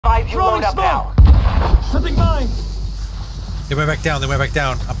you load up now. Setting mine. They went back down. They went back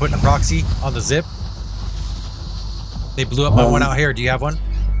down. I'm putting a proxy on the zip. They blew up my one out here. Do you have one?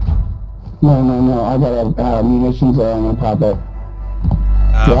 No. I got munitions on my pop up.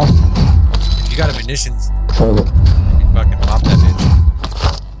 Yeah. If you got a munitions, Save it. you fucking pop that bitch.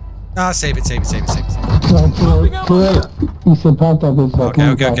 Nah, save it. You said pop up is Okay.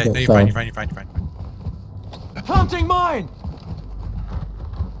 No, you're fine. Planting mine.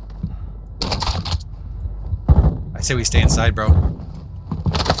 I say we stay inside, bro.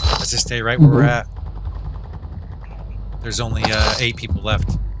 Let's just stay right where we're at. There's only 8 people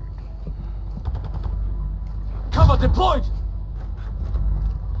left. Cover deployed.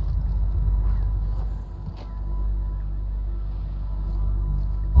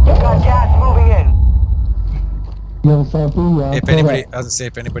 You got gas moving in. You have a selfie? Yeah. If anybody, I was gonna say,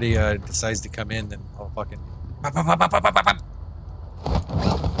 if anybody decides to come in, then I'll fucking. You got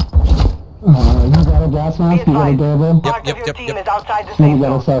a gas mask? You got a durable? Part of your team is outside the You safe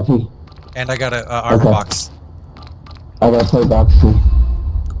got a zone. selfie. And I got a armor box. I got a play box too.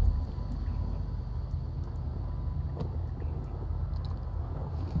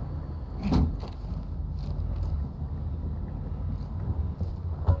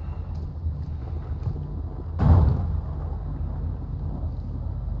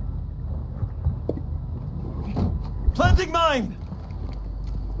 Planting mine.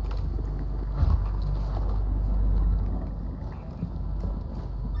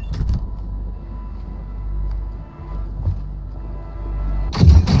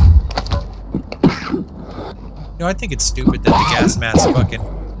 You know, I think it's stupid that the gas mask fucking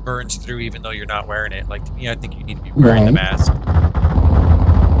burns through even though you're not wearing it. Like, to me, I think you need to be wearing the mask.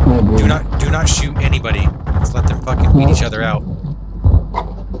 Do not shoot anybody. Just let them fucking beat each other out.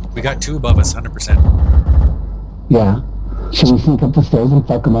 We got 2 above us, 100%. Yeah. Should we sneak up the stairs and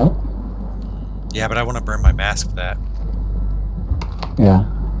fuck them up? Yeah, but I want to burn my mask for that. Yeah.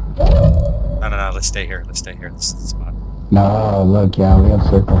 No. Let's stay here. This is the spot. No, look, yeah, we have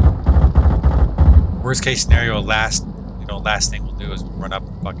circle. Worst case scenario, last thing we'll do is run up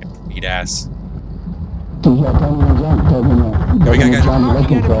and fucking beat ass. Dude, yeah, tell me to jump. Tell me to we got guys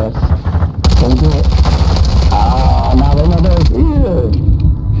looking for us. Don't do it. Ah, now they know those. Ew.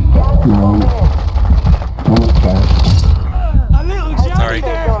 No. Don't crash. A little jump. Sorry.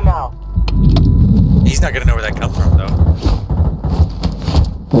 Safe zone now. He's not gonna know where that comes from, though.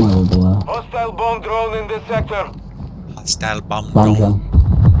 Don't know below. Hostile bomb drone in this sector. Hostile bomb Bomb drone. drone.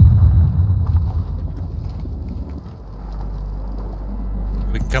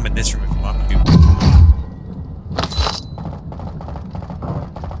 We can come in this room if you want to.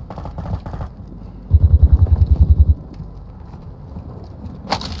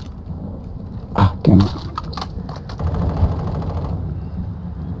 Ah, damn it.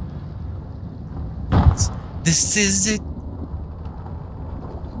 This is it.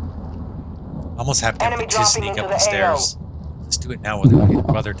 Almost have Enemy to dropping sneak into up the the stairs. Let's do it now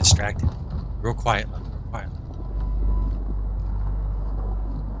while they're distracted. Real quiet.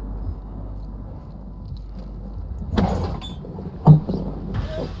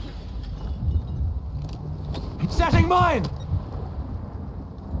 Setting mine.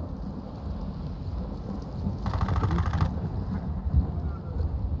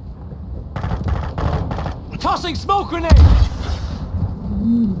 Tossing smoke grenade.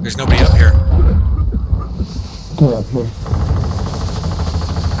 There's nobody up here. Get up here.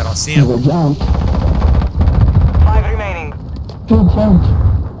 I don't see He him. jumped. 5 remaining. He jumped.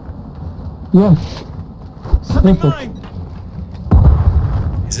 Yes. Setting Perfect.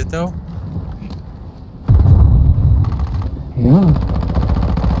 mine. Is it though? Yeah.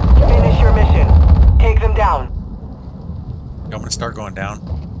 Finish your mission. Take them down. I'm gonna start going down.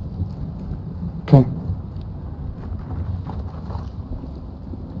 Okay.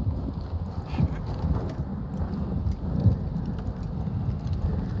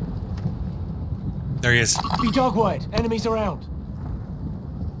 There he is. Be dog white. Enemies around.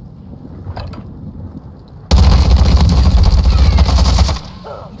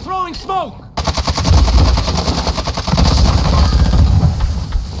 Throwing smoke.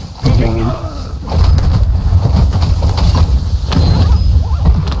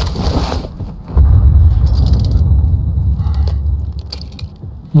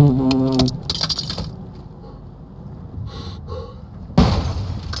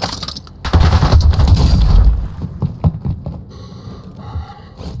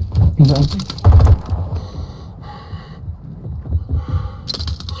 Exactly.